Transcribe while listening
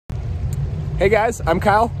Hey guys, I'm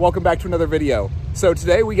Kyle. Welcome back to another video. So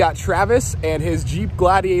today we got Travis and his Jeep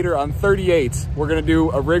Gladiator on 38's. We're gonna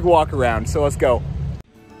do a rig walk around, so let's go.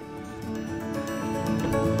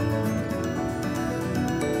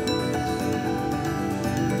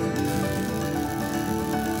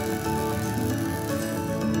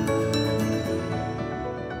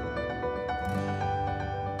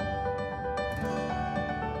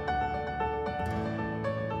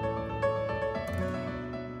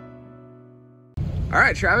 All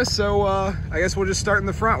right, Travis, so I guess we'll just start in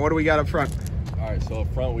the front. What do we got up front? All right, so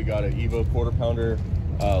up front we got an Evo quarter pounder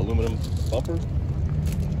aluminum bumper.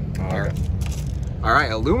 All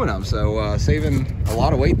right, aluminum, so saving a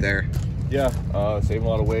lot of weight there. Yeah, saving a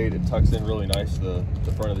lot of weight. It tucks in really nice the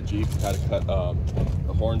front of the Jeep. Had to cut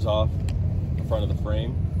the horns off the front of the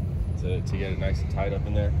frame to get it nice and tight up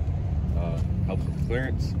in there. Helps with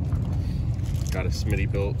clearance. Got a Smitty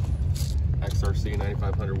built XRC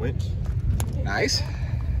 9500 winch. Nice.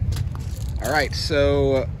 All right,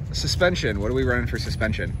 so suspension. What are we running for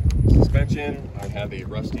suspension? Suspension, I have a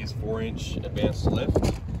Rusty's 4-inch advanced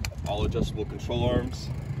lift, all adjustable control arms.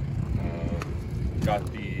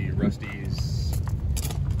 Got the Rusty's,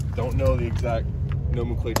 don't know the exact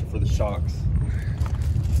nomenclature for the shocks,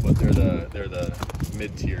 but they're the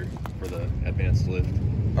mid-tier for the advanced lift.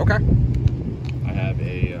 Okay. I have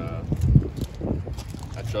a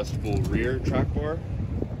adjustable rear track bar,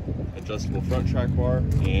 adjustable front track bar,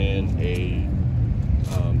 and a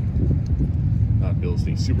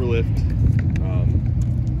super lift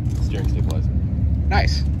steering stabilizer.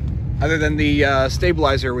 Nice. Other than the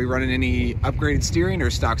stabilizer, are we running any upgraded steering or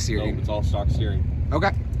stock steering? Nope, it's all stock steering.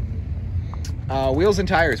 Okay. Wheels and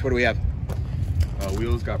tires, what do we have?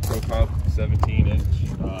 Wheels got Pro Comp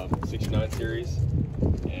 17-inch 69 series,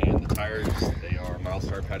 and the tires, they are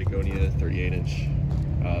Milestar Patagonia 38-inch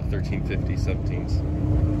 1350 17s.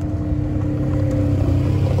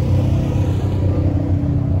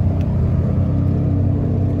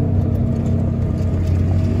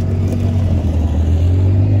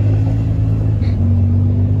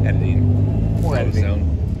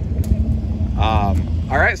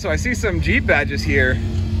 All right, so I see some Jeep badges here.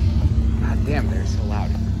 God damn, they're so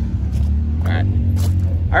loud.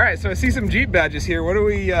 All right, so I see some Jeep badges here. What are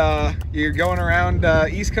we, you're going around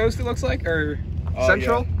East Coast, it looks like, or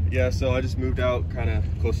Central? Yeah, so I just moved out kind of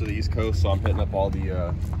close to the East Coast, so I'm hitting up all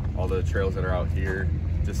the trails that are out here.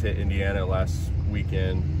 Just hit Indiana last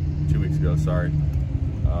weekend, 2 weeks ago, sorry.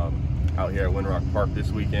 Out here at Windrock Park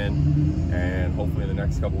this weekend, and hopefully in the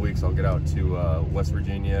next couple weeks I'll get out to West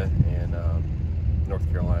Virginia and North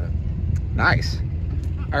Carolina. Nice.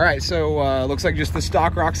 All right, so looks like just the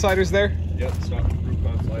stock rock sliders there? Yep, stock roof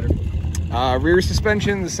comp slider. Rear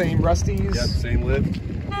suspension, the same Rusty's? Yep, same lift.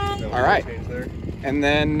 No all right. change there. And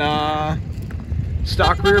then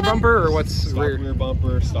stock rear bumper, or what's stock rear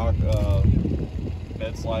bumper, stock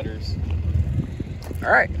bed sliders.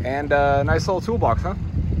 All right, and nice little toolbox, huh?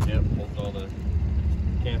 Yep, holds all the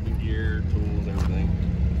camping gear, tools, everything.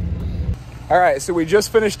 All right, so we just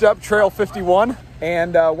finished up Trail 51,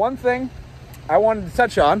 and one thing I wanted to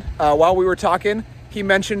touch on while we were talking, he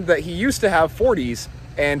mentioned that he used to have 40s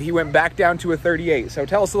and he went back down to a 38. So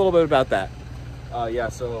tell us a little bit about that. Yeah,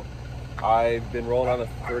 so I've been rolling on the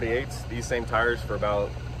 38s, these same tires, for about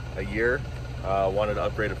a year. Wanted to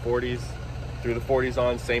upgrade to 40s. Threw the 40s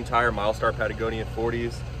on, same tire, Milestar Patagonia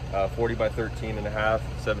 40s, 40 by 13 and a half,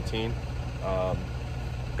 17.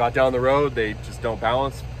 Got down the road, they just don't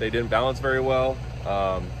balance. They didn't balance very well.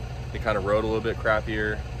 They kind of rode a little bit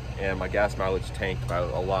crappier, and my gas mileage tanked by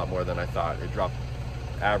a lot more than I thought. It dropped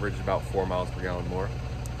average about 4 miles per gallon more.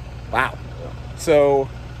 Wow. Yeah. So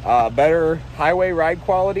better highway ride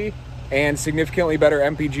quality and significantly better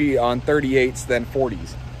MPG on 38s than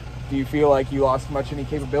 40s. Do you feel like you lost much any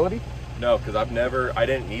capability? No, because I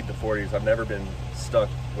didn't need the 40s. I've never been stuck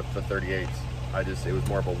with the 38s. It was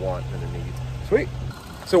more of a want than a need. Sweet.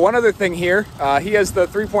 So one other thing here, he has the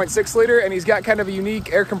 3.6 liter and he's got kind of a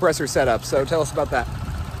unique air compressor setup. So tell us about that.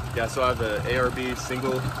 Yeah, so I have the ARB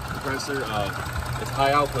single compressor. It's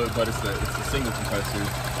high output, but it's the single compressor.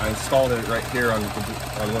 I installed it right here on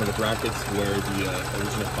one of the brackets where the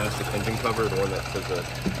original plastic engine cover, the one that says the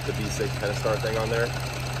V6 Pentastar thing on there.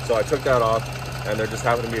 So I took that off, and there just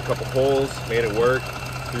happened to be a couple holes, made it work,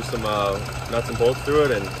 threw some nuts and bolts through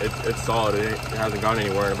it, and it's solid. It hasn't gone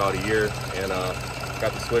anywhere in about a year, and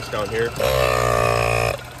got the switch down here.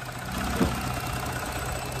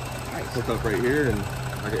 Hook up right here, and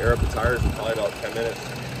I can air up the tires in probably about 10 minutes.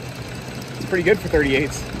 It's pretty good for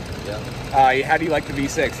 38s. Yeah. How do you like the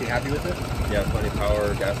V6? You happy with it? Yeah, plenty of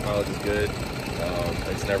power, gas mileage is good.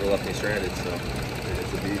 It's never left me stranded, so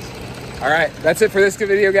it's a beast. All right, that's it for this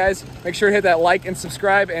video, guys. Make sure to hit that like and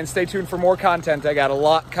subscribe and stay tuned for more content. I got a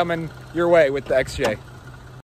lot coming your way with the XJ.